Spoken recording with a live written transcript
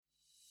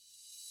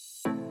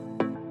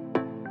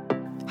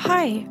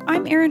Hi,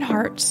 I'm Erin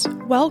Hartz.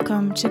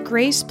 Welcome to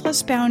Grace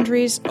Plus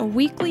Boundaries, a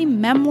weekly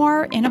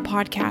memoir in a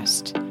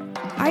podcast.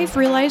 I've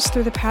realized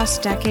through the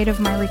past decade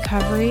of my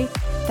recovery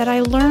that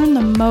I learn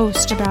the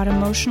most about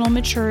emotional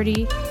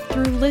maturity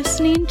through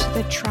listening to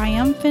the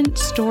triumphant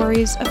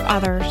stories of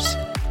others.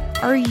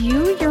 Are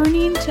you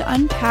yearning to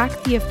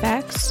unpack the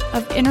effects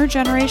of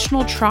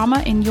intergenerational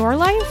trauma in your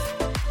life?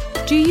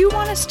 Do you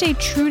want to stay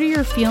true to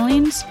your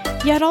feelings,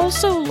 yet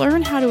also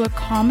learn how to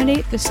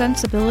accommodate the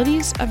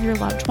sensibilities of your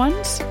loved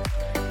ones?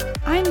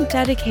 I'm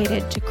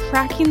dedicated to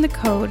cracking the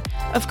code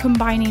of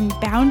combining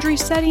boundary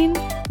setting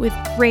with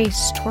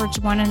grace towards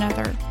one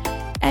another.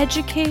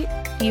 Educate,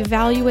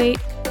 evaluate,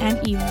 and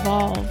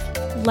evolve.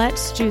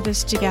 Let's do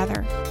this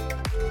together.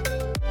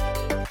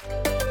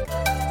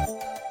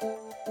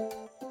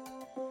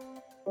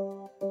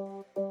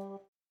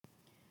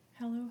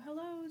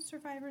 Hello,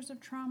 survivors of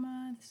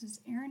trauma. This is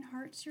Erin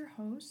Hartz, your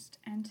host,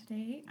 and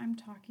today I'm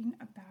talking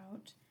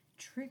about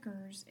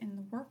triggers in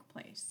the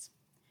workplace.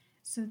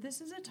 So this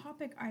is a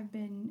topic I've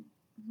been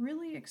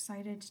really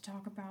excited to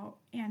talk about,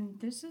 and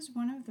this is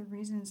one of the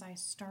reasons I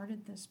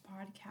started this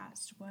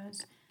podcast.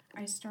 Was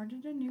I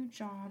started a new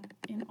job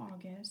in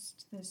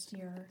August this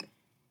year,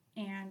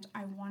 and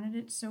I wanted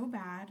it so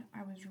bad.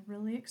 I was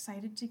really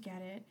excited to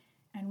get it,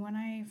 and when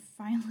I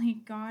finally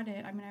got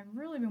it, I've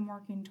really been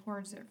working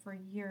towards it for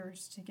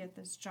years to get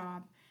this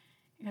job,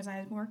 because I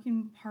was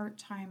working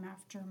part-time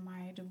after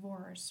my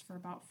divorce. For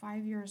about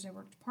 5 years, I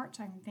worked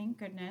part-time, thank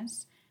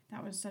goodness.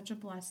 That was such a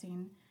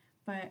blessing.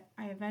 But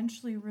I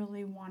eventually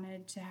really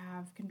wanted to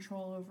have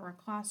control over a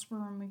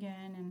classroom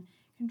again and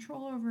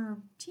control over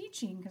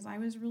teaching, because I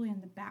was really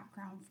in the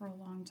background for a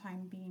long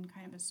time, being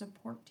kind of a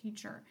support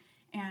teacher.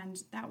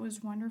 And that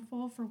was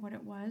wonderful for what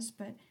it was,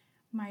 but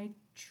my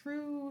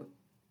true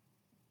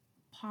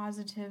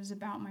positives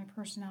about my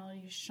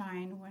personality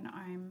shine when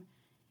I'm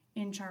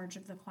in charge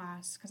of the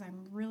class, because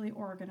I'm really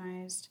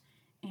organized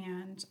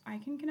and I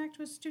can connect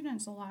with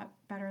students a lot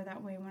better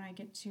that way when I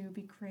get to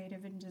be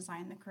creative and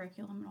design the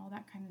curriculum and all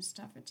that kind of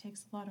stuff. It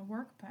takes a lot of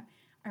work, but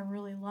I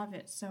really love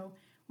it. So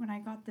when I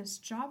got this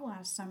job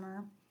last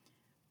summer,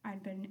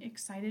 I'd been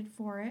excited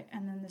for it,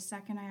 and then the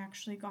second I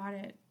actually got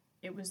it,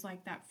 it was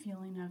like that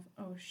feeling of,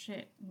 oh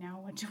shit,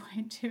 now what do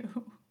I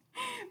do?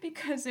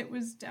 Because it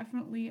was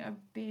definitely a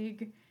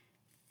big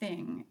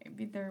thing.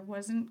 There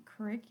wasn't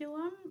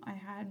curriculum. I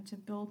had to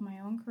build my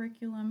own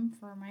curriculum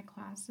for my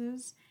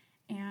classes,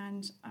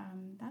 and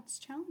that's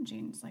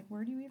challenging. It's like,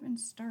 where do you even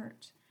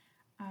start?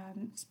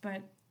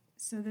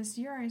 So this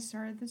year I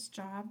started this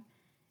job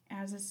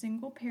as a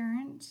single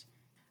parent.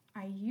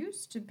 I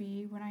used to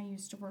be, when I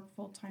used to work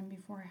full-time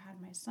before I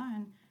had my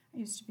son, I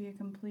used to be a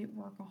complete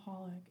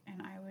workaholic,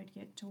 and I would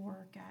get to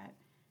work at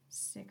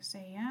 6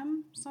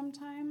 a.m.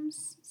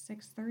 sometimes,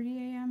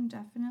 6:30 a.m.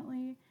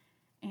 definitely,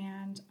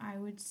 and I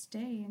would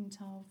stay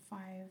until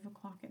 5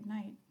 o'clock at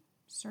night,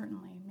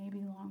 certainly, maybe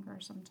longer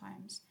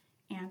sometimes.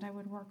 And I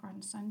would work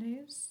on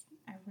Sundays.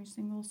 Every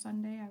single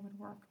Sunday I would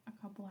work a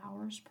couple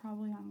hours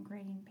probably on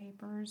grading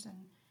papers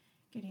and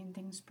getting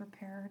things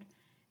prepared.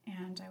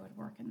 And I would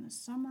work in the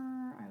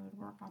summer. I would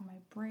work on my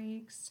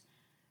breaks.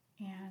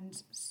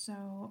 And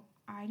so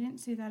I didn't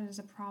see that as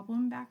a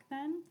problem back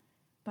then,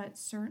 but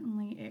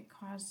certainly it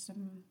caused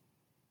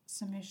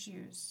some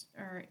issues.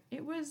 Or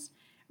it was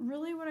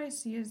really, what I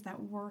see is that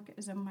work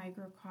is a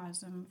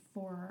microcosm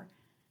for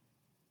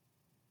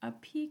a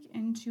peek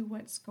into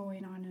what's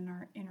going on in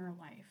our inner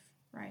life,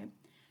 right?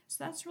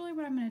 So that's really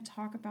what I'm going to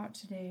talk about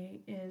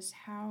today, is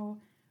how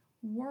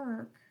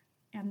work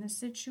and the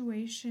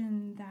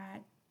situation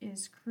that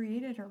is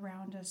created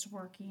around us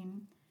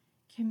working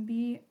can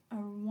be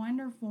a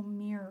wonderful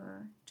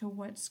mirror to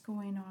what's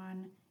going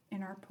on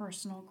in our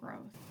personal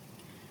growth.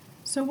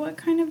 So what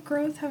kind of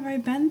growth have I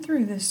been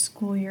through this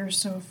school year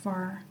so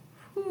far?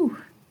 Whew,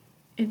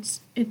 it's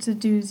a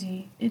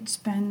doozy. It's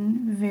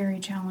been very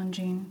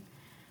challenging.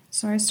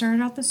 So I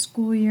started out the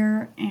school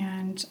year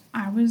and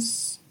I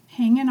was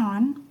hanging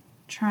on,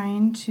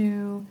 trying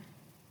to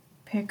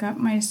pick up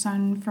my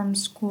son from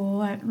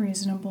school at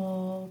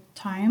reasonable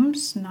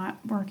times,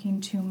 not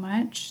working too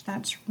much.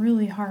 That's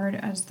really hard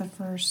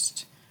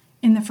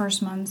in the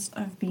first months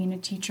of being a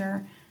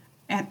teacher.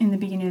 In the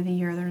beginning of the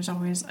year, there's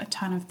always a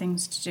ton of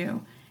things to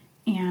do.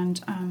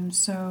 And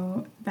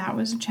so that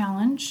was a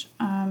challenge.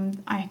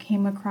 I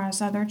came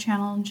across other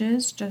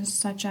challenges, just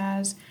such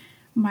as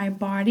my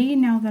body.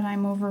 Now that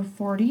I'm over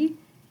 40,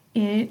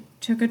 it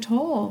took a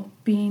toll,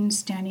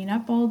 standing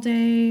up all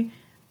day,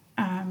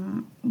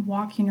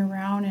 walking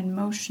around and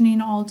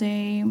motioning all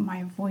day,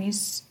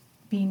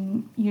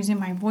 using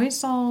my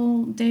voice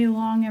all day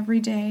long, every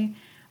day.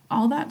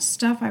 All that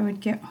stuff, I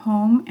would get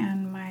home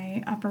and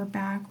my upper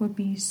back would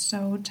be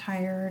so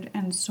tired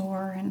and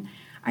sore. And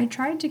I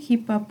tried to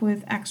keep up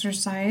with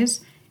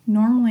exercise.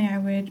 Normally I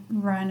would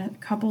run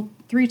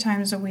 3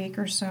 times a week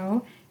or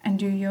so and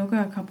do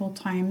yoga a couple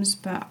times,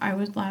 but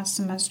last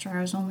semester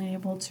I was only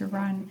able to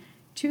run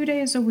 2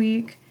 days a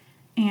week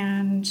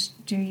and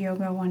do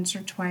yoga once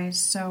or twice.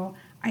 So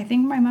I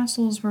think my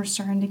muscles were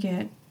starting to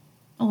get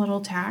a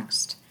little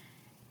taxed.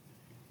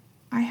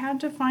 I had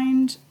to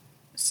find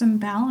some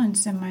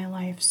balance in my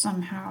life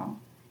somehow.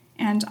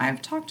 And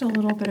I've talked a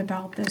little bit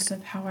about this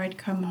of how I'd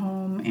come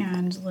home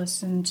and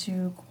listen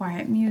to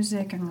quiet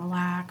music and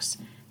relax.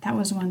 That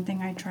was one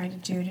thing I tried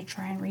to do to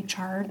try and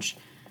recharge.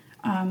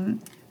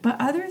 But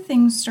other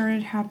things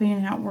started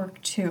happening at work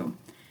too.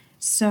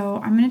 So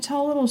I'm going to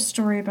tell a little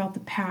story about the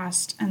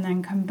past and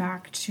then come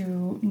back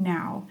to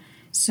now.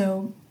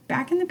 So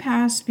back in the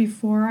past,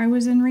 before I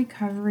was in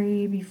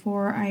recovery,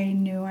 before I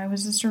knew I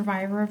was a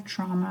survivor of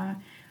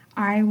trauma,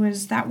 I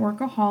was that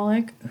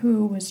workaholic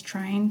who was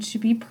trying to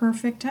be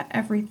perfect at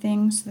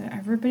everything so that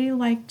everybody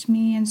liked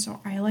me and so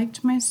I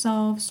liked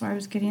myself. So I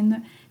was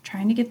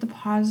trying to get the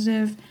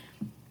positive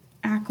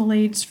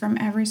accolades from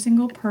every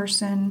single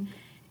person.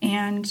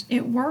 And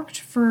it worked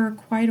for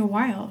quite a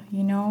while.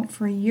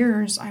 For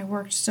years, I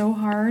worked so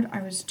hard.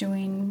 I was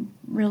doing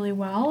really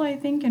well, I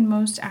think, in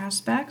most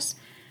aspects.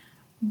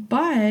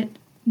 But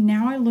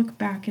now I look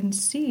back and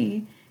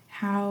see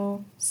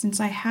how, since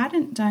I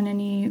hadn't done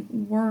any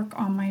work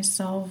on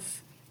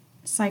myself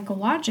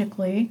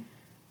psychologically,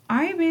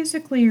 I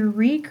basically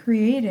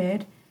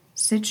recreated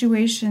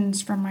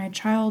situations from my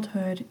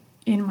childhood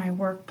in my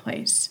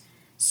workplace.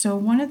 So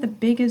one of the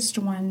biggest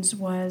ones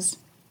was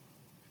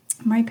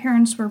my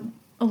parents were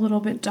a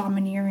little bit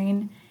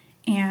domineering,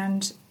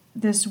 and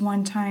this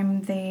one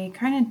time they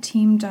kind of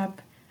teamed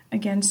up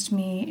against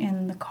me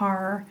in the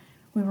car.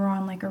 We were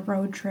on like a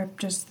road trip,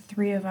 just the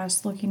three of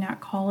us looking at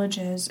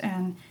colleges,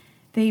 and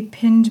they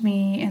pinned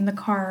me in the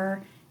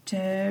car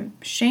to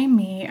shame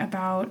me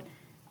about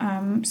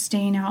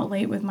staying out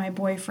late with my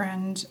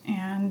boyfriend.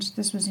 And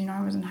this was,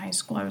 I was in high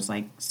school. I was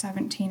like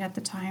 17 at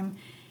the time.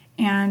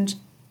 And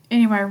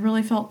anyway, I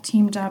really felt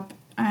teamed up,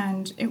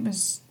 and it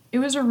was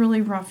a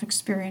really rough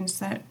experience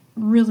that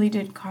really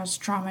did cause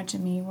trauma to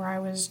me, where I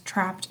was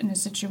trapped in a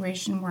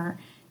situation where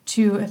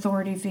two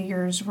authority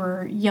figures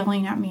were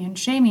yelling at me and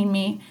shaming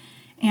me,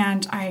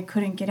 and I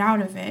couldn't get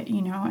out of it,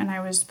 and I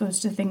was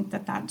supposed to think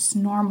that that's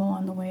normal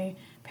and the way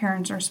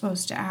parents are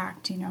supposed to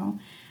act.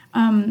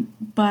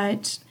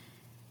 But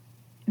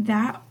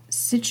that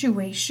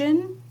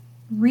situation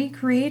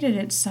recreated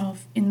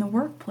itself in the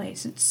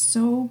workplace. It's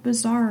so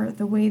bizarre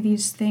the way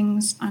these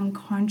things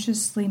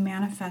unconsciously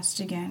manifest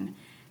again.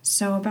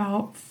 So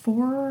about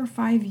 4 or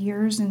 5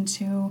 years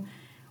into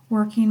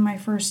working my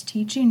first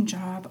teaching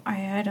job,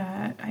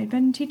 I'd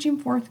been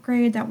teaching 4th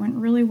grade. That went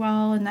really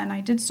well, and then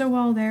I did so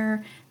well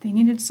there. They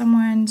needed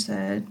someone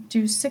to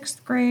do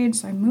 6th grade,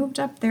 so I moved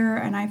up there,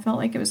 and I felt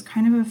like it was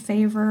kind of a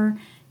favor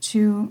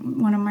to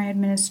one of my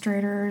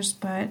administrators.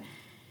 But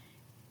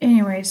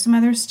anyway, some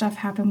other stuff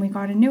happened. We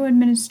got a new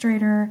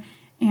administrator,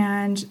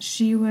 and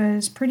she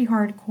was pretty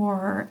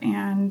hardcore,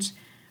 and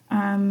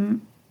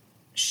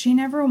she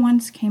never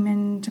once came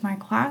into my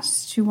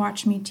class to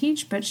watch me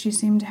teach, but she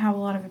seemed to have a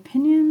lot of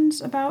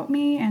opinions about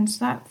me, and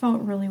so that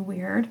felt really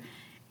weird.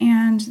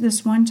 And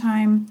this one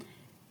time,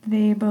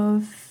 they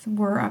both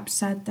were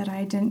upset that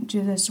I didn't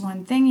do this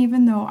one thing,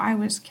 even though I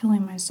was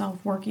killing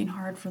myself working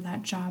hard for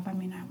that job. I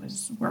mean, I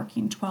was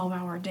working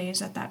 12-hour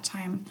days at that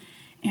time,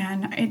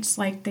 and it's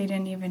like they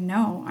didn't even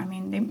know. I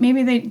mean,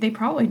 they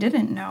probably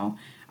didn't know.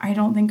 I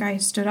don't think I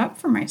stood up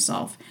for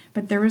myself,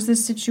 but there was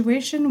this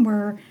situation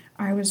where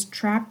I was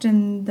trapped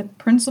in the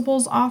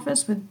principal's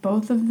office with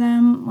both of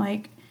them,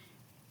 like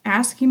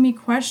asking me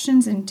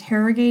questions,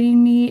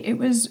 interrogating me. It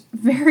was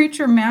very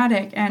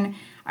traumatic, and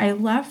I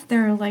left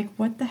there like,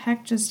 what the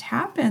heck just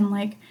happened?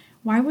 Like,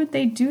 why would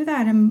they do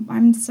that?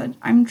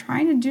 I'm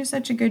trying to do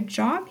such a good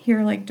job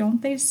here. Like,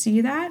 don't they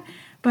see that?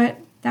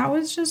 But that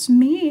was just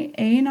me,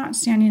 not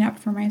standing up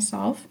for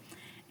myself.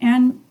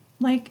 And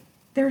like,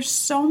 there's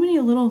so many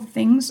little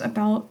things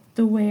about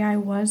the way I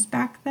was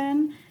back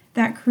then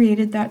that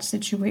created that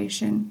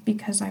situation,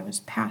 because I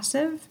was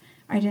passive.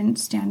 I didn't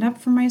stand up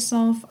for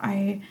myself.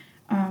 I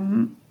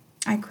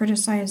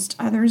criticized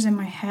others in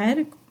my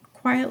head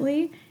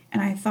quietly, and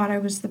I thought I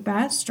was the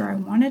best, or I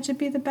wanted to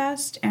be the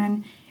best,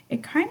 and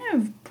it kind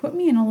of put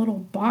me in a little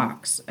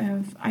box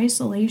of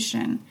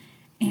isolation,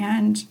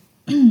 and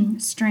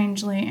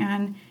strangely,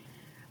 and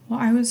well,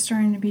 I was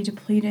starting to be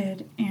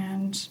depleted,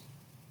 and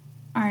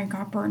I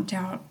got burnt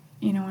out,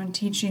 on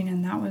teaching,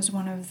 and that was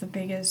one of the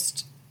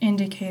biggest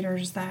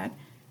indicators that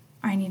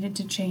I needed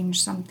to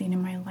change something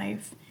in my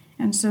life.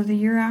 And so the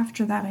year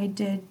after that, I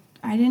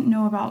didn't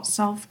know about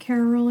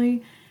self-care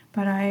really,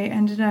 but I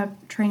ended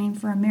up training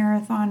for a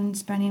marathon and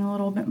spending a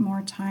little bit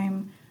more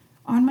time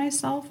on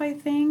myself, I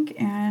think,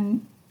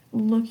 and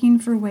looking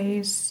for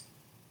ways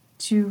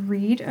to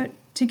read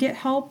to get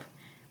help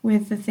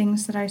with the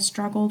things that I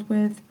struggled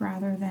with,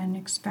 rather than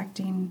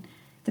expecting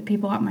the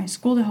people at my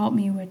school to help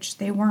me, which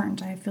they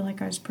weren't. I feel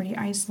like I was pretty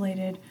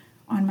isolated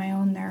on my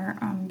own there,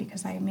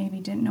 because I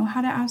maybe didn't know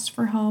how to ask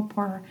for help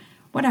or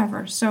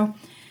whatever. So,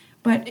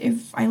 but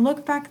if I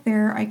look back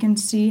there, I can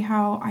see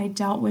how I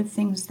dealt with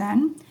things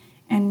then.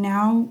 And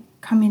now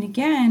coming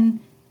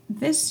again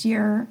this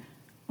year,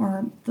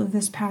 or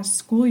this past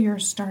school year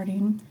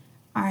starting,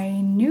 I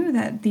knew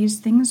that these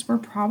things were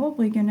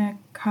probably going to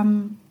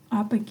come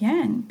up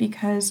again,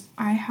 because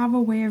I have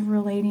a way of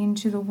relating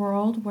to the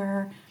world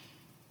where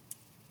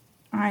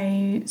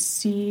I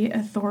see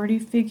authority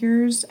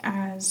figures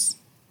as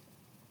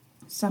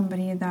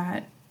somebody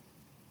that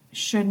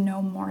should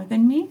know more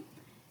than me,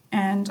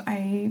 and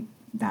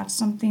that's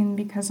something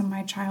because of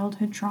my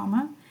childhood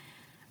trauma.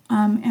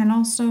 And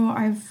also,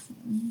 I've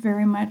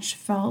very much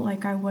felt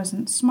like I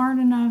wasn't smart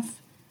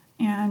enough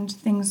and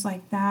things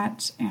like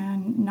that,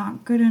 and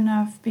not good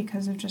enough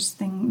because of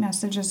just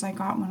messages I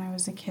got when I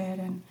was a kid.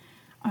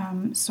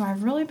 And so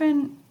I've really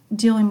been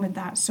dealing with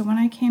that. So when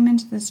I came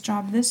into this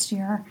job this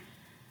year,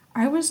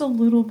 I was a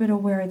little bit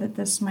aware that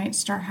this might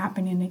start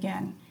happening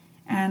again.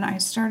 And I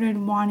started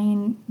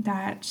wanting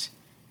that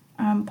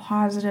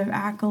positive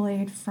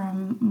accolade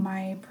from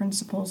my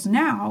principals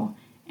now.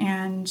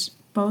 And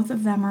both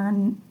of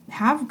them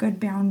have good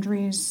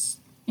boundaries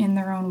in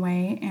their own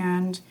way,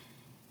 and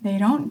they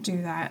don't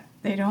do that.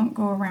 They don't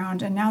go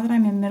around. And now that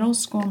I'm in middle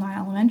school, not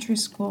elementary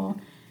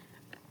school,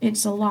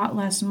 it's a lot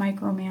less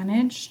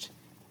micromanaged,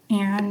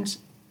 and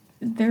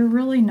they're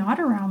really not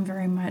around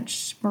very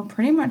much. We're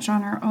pretty much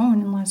on our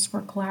own unless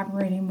we're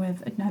collaborating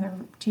with another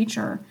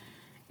teacher.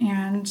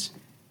 And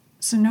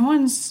so no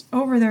one's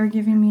over there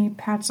giving me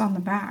pats on the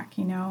back,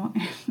 you know.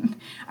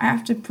 I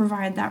have to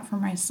provide that for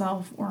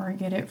myself or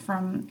get it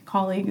from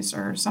colleagues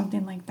or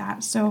something like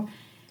that. So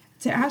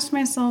to ask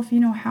myself, you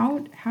know,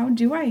 how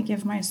do I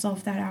give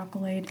myself that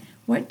accolade?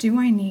 What do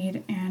I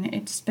need? And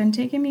it's been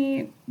taking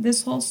me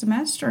this whole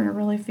semester to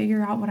really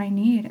figure out what I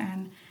need.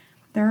 And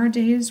there are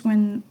days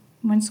when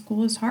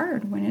school is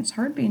hard, when it's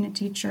hard being a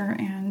teacher,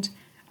 and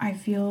I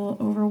feel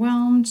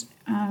overwhelmed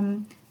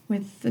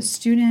with the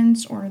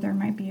students, or there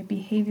might be a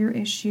behavior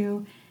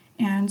issue.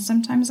 And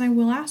sometimes I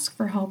will ask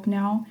for help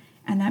now,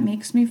 and that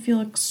makes me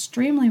feel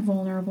extremely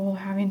vulnerable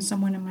having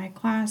someone in my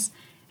class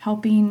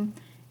helping,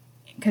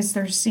 because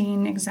they're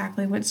seeing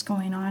exactly what's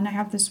going on. I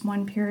have this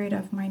one period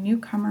of my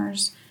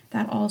newcomers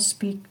that all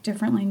speak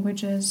different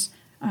languages,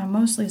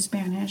 mostly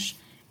Spanish.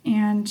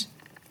 And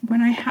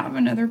when I have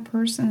another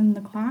person in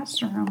the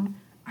classroom,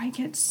 I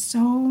get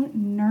so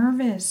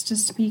nervous to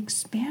speak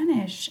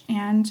Spanish.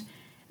 And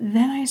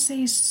then I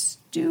say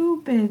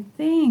stupid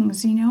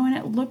things, you know, and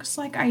it looks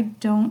like I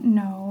don't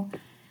know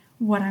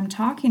what I'm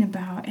talking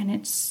about. And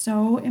it's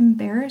so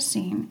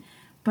embarrassing.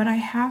 But I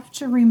have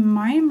to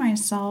remind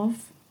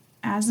myself,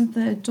 as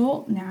the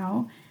adult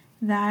now,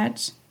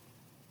 that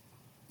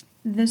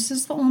this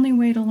is the only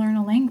way to learn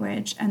a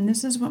language. And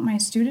this is what my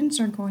students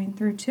are going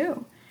through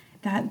too,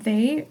 that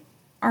they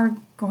are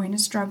going to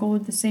struggle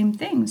with the same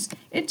things.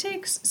 It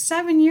takes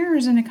 7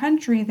 years in a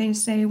country, they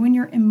say, when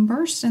you're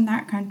immersed in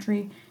that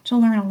country, to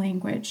learn a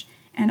language.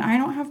 And I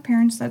don't have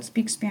parents that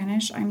speak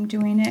Spanish. I'm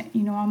doing it,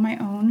 you know, on my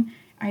own.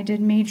 I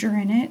did major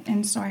in it,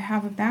 and so I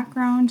have a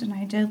background, and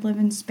I did live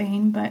in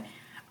Spain, but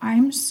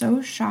I'm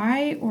so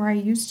shy, or I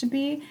used to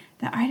be,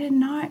 that I did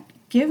not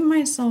give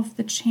myself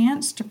the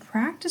chance to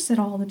practice it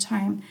all the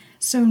time.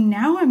 So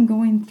now I'm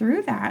going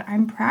through that.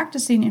 I'm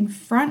practicing in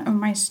front of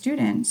my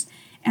students.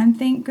 And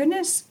thank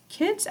goodness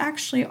kids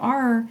actually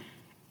are,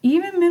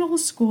 even middle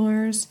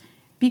schoolers,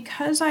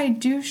 because I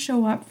do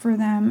show up for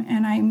them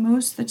and I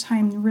most of the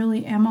time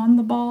really am on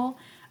the ball,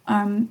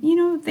 you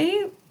know,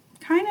 they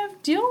kind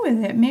of deal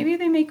with it. Maybe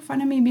they make fun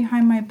of me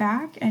behind my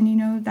back, and, you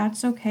know,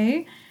 that's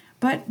okay.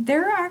 But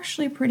they're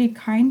actually pretty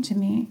kind to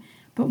me.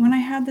 But when I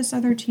had this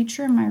other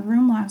teacher in my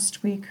room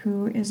last week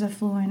who is a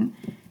fluent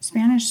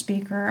Spanish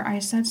speaker, I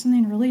said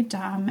something really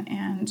dumb,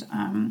 and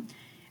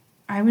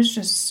I was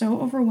just so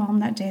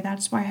overwhelmed that day.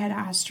 That's why I had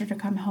asked her to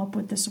come help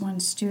with this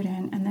one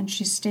student. And then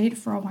she stayed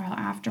for a while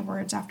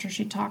afterwards after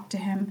she talked to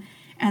him.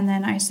 And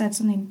then I said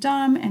something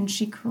dumb and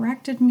she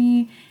corrected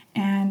me.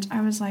 And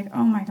I was like,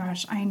 oh my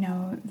gosh, I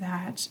know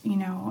that, you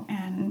know.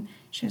 And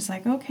she was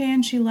like, okay.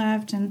 And she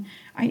left. And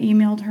I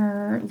emailed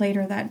her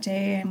later that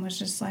day and was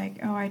just like,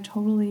 oh, I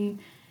totally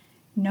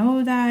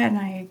know that. And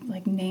I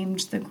like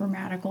named the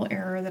grammatical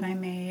error that I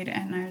made.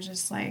 And I was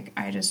just like,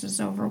 I just was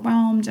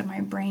overwhelmed, and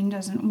my brain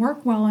doesn't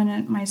work well in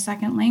it, my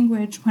second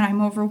language, when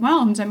I'm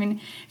overwhelmed. I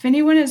mean, if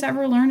anyone has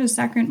ever learned a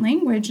second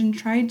language and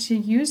tried to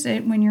use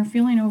it when you're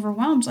feeling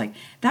overwhelmed, like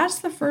that's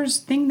the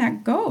first thing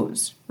that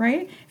goes,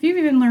 right? If you've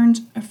even learned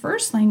a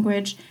first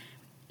language,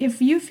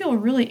 if you feel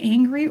really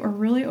angry or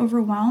really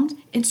overwhelmed,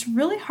 it's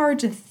really hard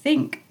to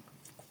think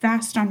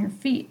fast on your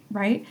feet,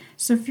 right?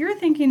 So if you're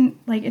thinking,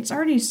 like, it's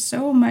already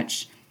so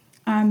much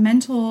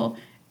mental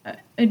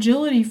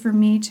agility for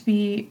me to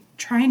be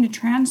trying to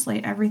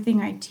translate everything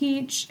I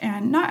teach,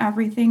 and not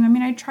everything. I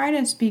mean, I try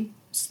to speak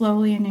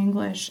slowly in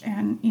English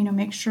and, you know,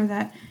 make sure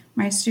that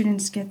my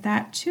students get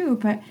that too,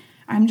 but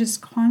I'm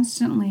just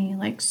constantly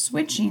like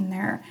switching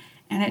there,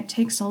 and it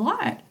takes a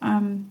lot.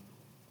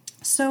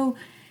 So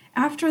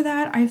after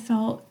that, I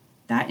felt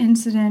that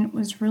incident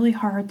was really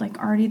hard. Like,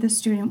 already the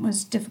student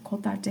was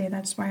difficult that day.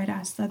 That's why I'd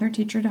asked the other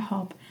teacher to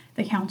help,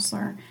 the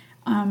counselor.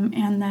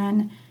 And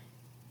then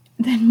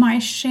my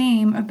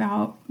shame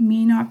about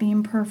me not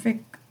being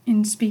perfect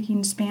in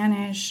speaking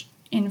Spanish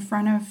in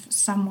front of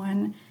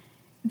someone,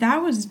 that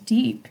was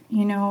deep,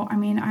 you know. I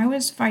mean, I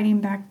was fighting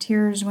back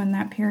tears when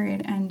that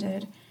period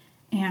ended.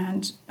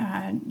 And,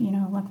 you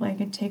know, luckily I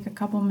could take a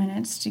couple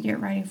minutes to get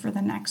ready for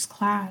the next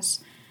class.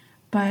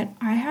 but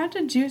I had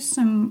to do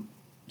some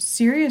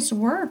serious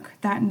work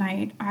that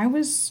night. I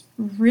was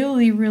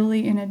really,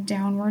 really in a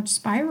downward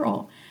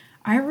spiral.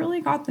 I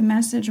really got the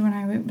message when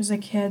I was a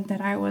kid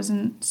that I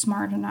wasn't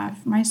smart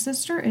enough. My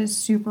sister is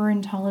super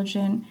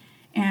intelligent,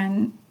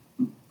 and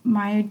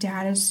my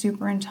dad is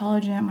super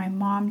intelligent. My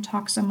mom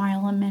talks a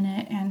mile a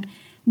minute, and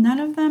none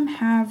of them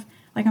have,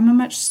 like, I'm a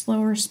much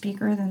slower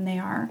speaker than they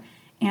are.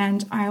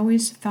 And I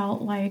always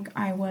felt like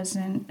I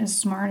wasn't as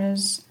smart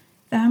as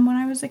them when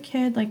I was a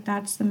kid. Like,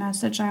 that's the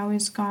message I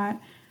always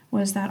got,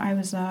 was that I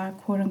was a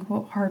quote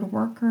unquote hard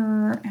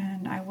worker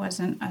and I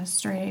wasn't a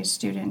straight A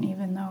student,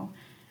 even though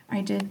I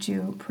did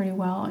do pretty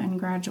well and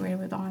graduated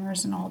with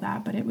honors and all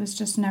that, but it was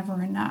just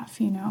never enough,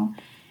 you know?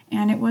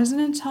 And it wasn't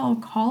until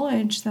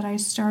college that I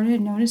started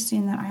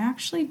noticing that I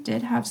actually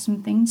did have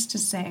some things to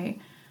say.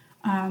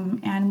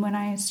 And when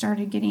I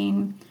started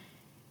getting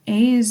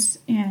A's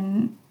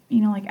in,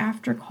 like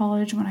after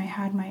college, when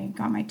I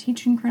got my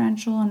teaching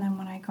credential, and then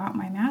when I got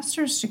my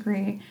master's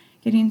degree,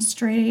 getting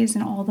straight A's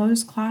in all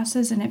those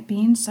classes and it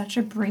being such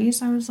a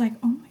breeze, I was like,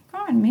 oh my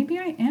God, maybe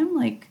I am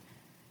like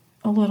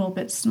a little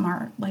bit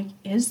smart. Like,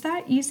 is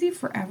that easy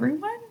for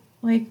everyone?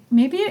 Like,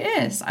 maybe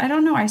it is. I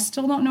don't know. I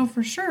still don't know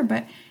for sure,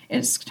 but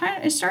it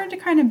started to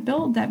kind of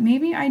build that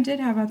maybe I did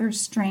have other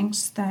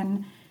strengths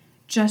than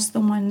just the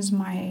ones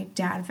my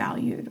dad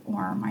valued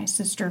or my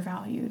sister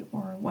valued,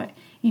 or what,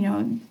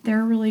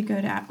 they're really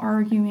good at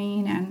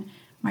arguing, and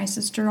my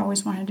sister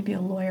always wanted to be a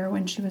lawyer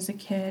when she was a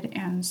kid,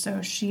 and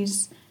so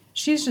she's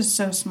just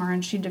so smart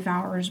and she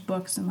devours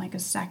books in like a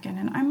second,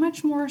 and I'm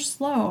much more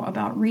slow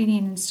about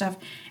reading and stuff.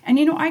 And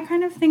I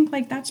kind of think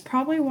like that's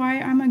probably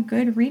why I'm a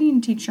good reading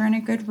teacher and a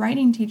good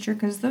writing teacher,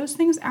 because those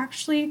things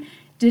actually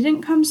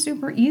didn't come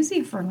super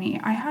easy for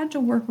me. I had to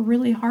work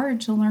really hard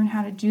to learn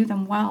how to do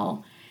them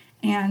well.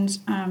 And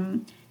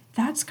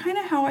that's kind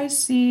of how I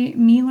see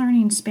me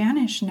learning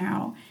Spanish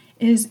now,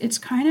 is it's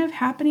kind of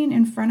happening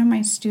in front of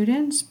my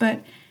students, but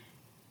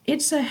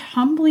it's a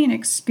humbling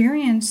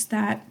experience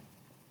that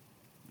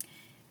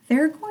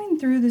they're going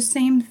through the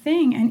same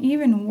thing and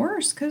even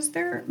worse because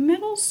they're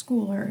middle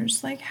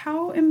schoolers. Like,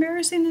 how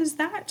embarrassing is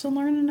that to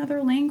learn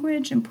another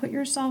language and put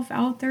yourself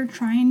out there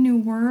trying new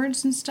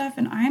words and stuff?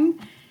 And I'm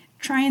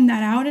trying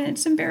that out and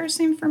it's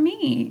embarrassing for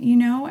me,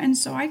 and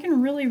so I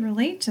can really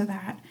relate to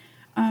that.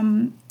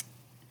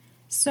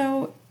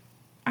 So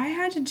I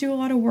had to do a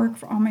lot of work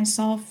on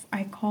myself.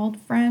 I called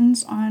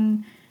friends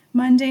on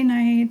Monday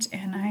night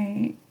and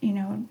I,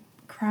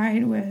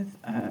 cried with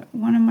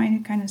one of my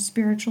kind of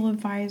spiritual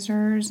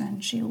advisors,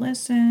 and she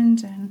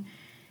listened, and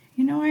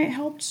I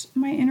helped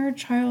my inner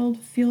child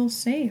feel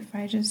safe.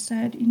 I just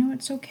said,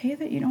 it's okay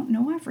that you don't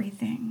know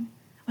everything.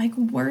 Like,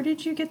 where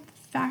did you get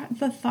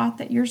the thought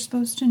that you're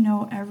supposed to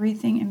know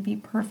everything and be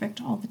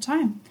perfect all the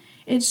time?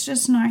 It's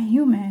just not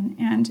human,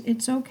 and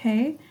it's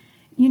okay.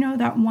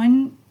 That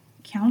one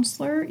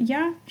counselor,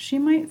 yeah, she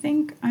might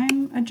think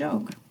I'm a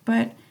joke,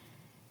 but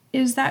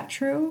is that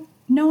true?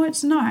 No,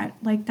 it's not.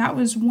 Like, that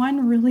was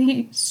one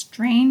really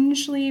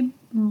strangely,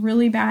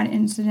 really bad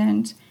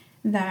incident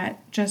that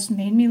just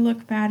made me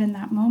look bad in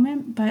that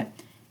moment, but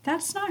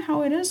that's not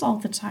how it is all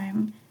the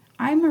time.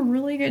 I'm a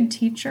really good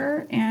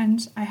teacher,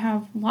 and I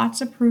have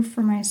lots of proof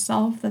for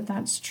myself that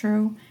that's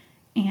true.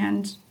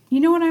 And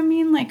you know what I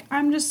mean? Like,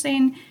 I'm just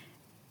saying,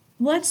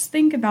 let's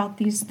think about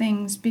these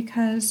things,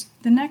 because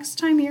the next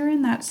time you're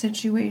in that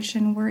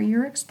situation where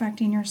you're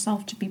expecting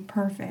yourself to be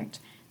perfect,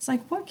 it's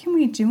like, what can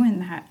we do in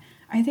that?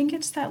 I think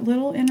it's that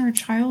little inner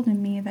child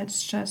in me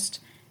that's just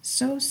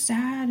so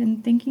sad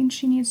and thinking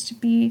she needs to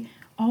be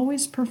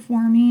always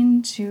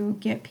performing to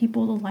get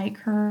people to like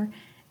her.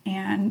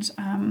 And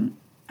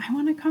I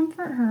want to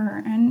comfort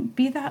her and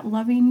be that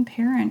loving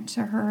parent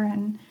to her,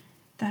 and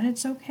that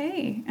it's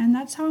okay. And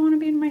that's how I want to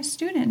be to my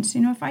students.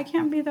 If I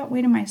can't be that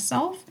way to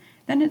myself,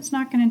 then it's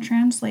not going to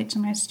translate to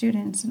my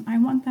students. And I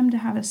want them to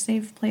have a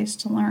safe place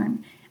to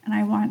learn. And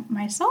I want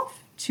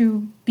myself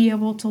to be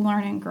able to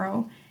learn and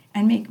grow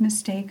and make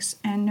mistakes,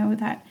 and know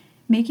that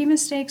making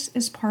mistakes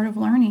is part of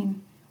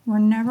learning. We're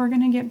never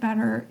going to get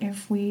better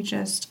if we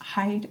just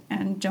hide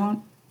and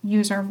don't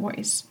use our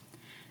voice.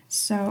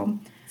 So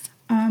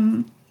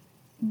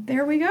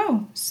there we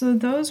go. So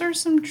those are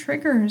some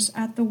triggers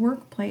at the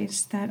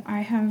workplace that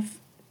I have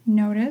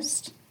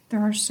noticed.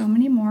 There are so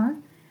many more,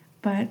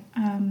 but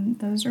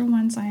those are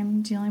ones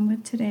I'm dealing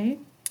with today.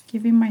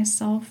 Giving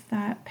myself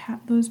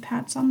those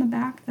pats on the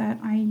back that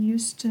I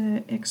used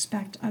to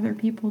expect other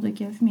people to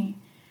give me,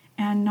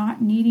 and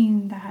not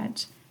needing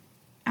that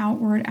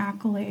outward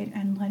accolade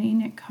and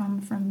letting it come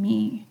from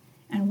me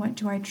and what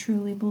do I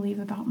truly believe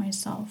about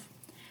myself.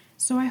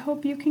 So I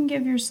hope you can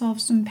give yourself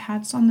some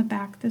pats on the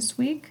back this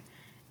week,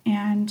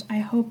 and I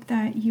hope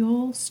that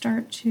you'll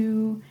start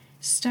to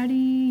study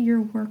your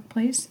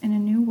workplace in a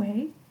new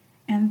way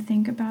and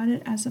think about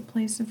it as a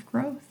place of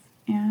growth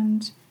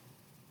and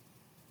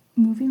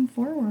moving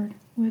forward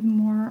with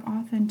more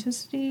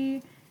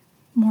authenticity,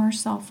 more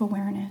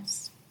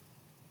self-awareness.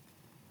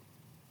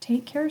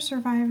 Take care,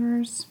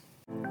 survivors.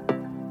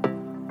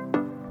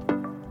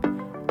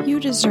 You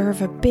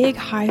deserve a big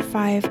high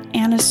five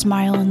and a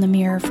smile in the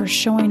mirror for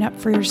showing up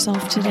for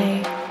yourself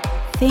today.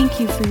 Thank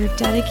you for your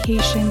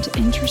dedication to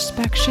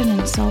introspection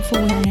and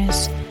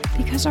self-awareness,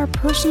 because our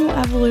personal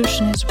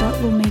evolution is what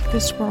will make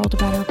this world a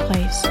better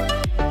place.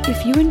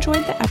 If you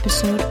enjoyed the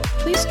episode,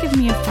 please give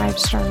me a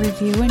 5-star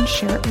review and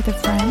share it with a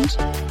friend.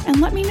 And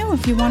let me know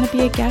if you want to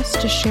be a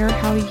guest to share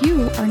how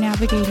you are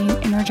navigating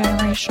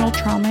intergenerational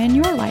trauma in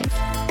your life.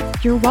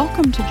 You're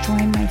welcome to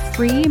join my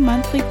free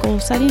monthly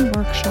goal-setting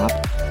workshop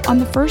on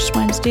the first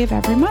Wednesday of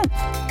every month.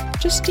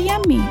 Just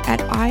DM me at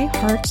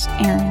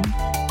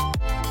iHeartsErin.